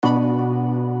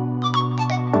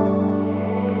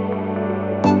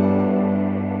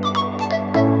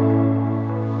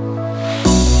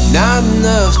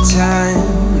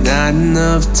Not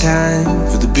enough time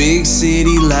for the big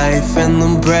city life and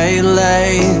the bright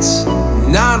lights.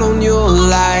 Not on your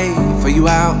life, are you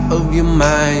out of your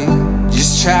mind?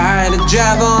 Just try to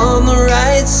drive on the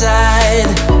right side.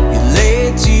 You're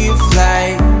late to your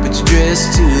flight, but you're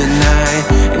dressed to the night,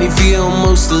 and you feel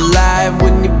most alive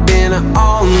when you've been out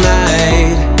all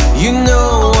night. You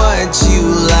know what you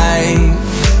like,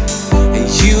 and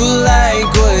you like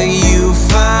what you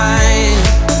find.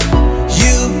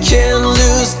 You can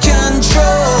lose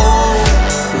control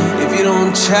if you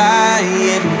don't try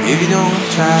it, if you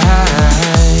don't try.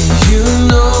 You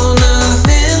know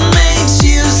nothing makes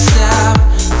you stop,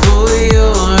 for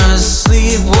you're a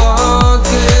sleepwalker.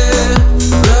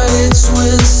 But it's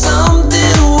when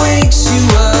something wakes you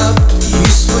up, you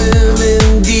swim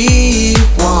in deep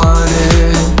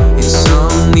water.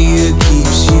 Insomnia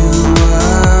keeps you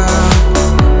up,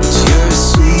 but you're a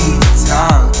sweet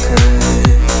talker.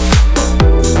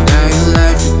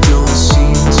 Nightlife, it don't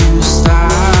seem to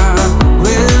stop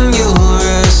when you're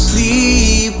a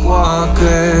sleepwalker.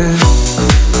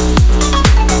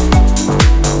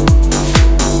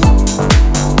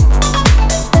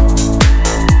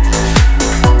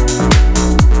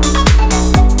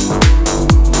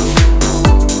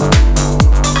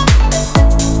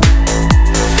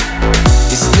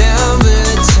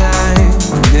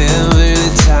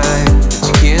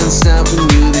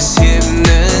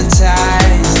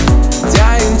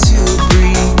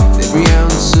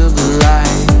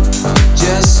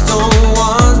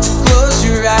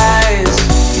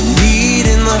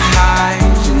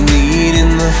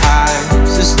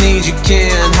 You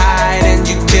can't hide and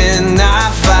you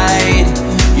cannot fight.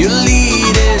 You're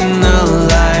leading a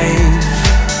life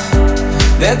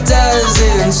that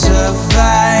doesn't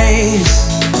suffice.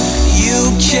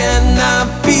 You cannot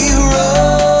be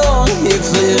wrong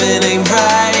if living ain't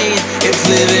right, if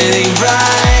living ain't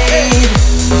right.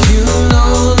 You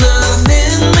know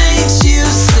nothing makes you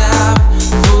stop,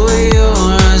 for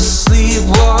you're a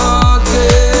sleepwalker.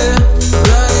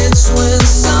 But it's when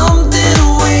something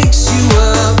wakes you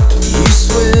up, you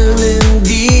swim in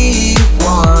deep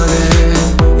water.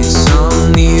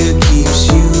 Insomnia keeps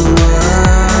you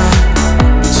up,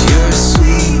 but you're a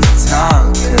sweet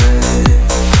talker.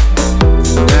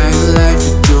 Nightlife,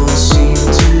 it don't seem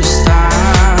to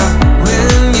stop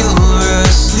when you're a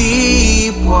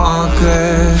sleepwalker.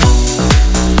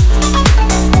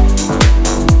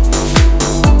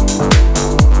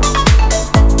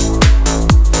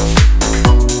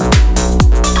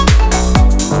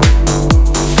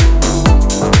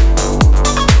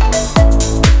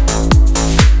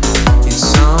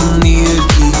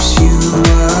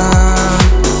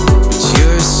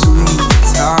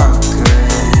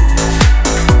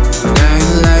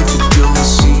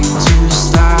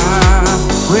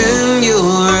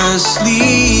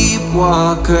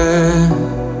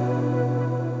 Sleepwalker.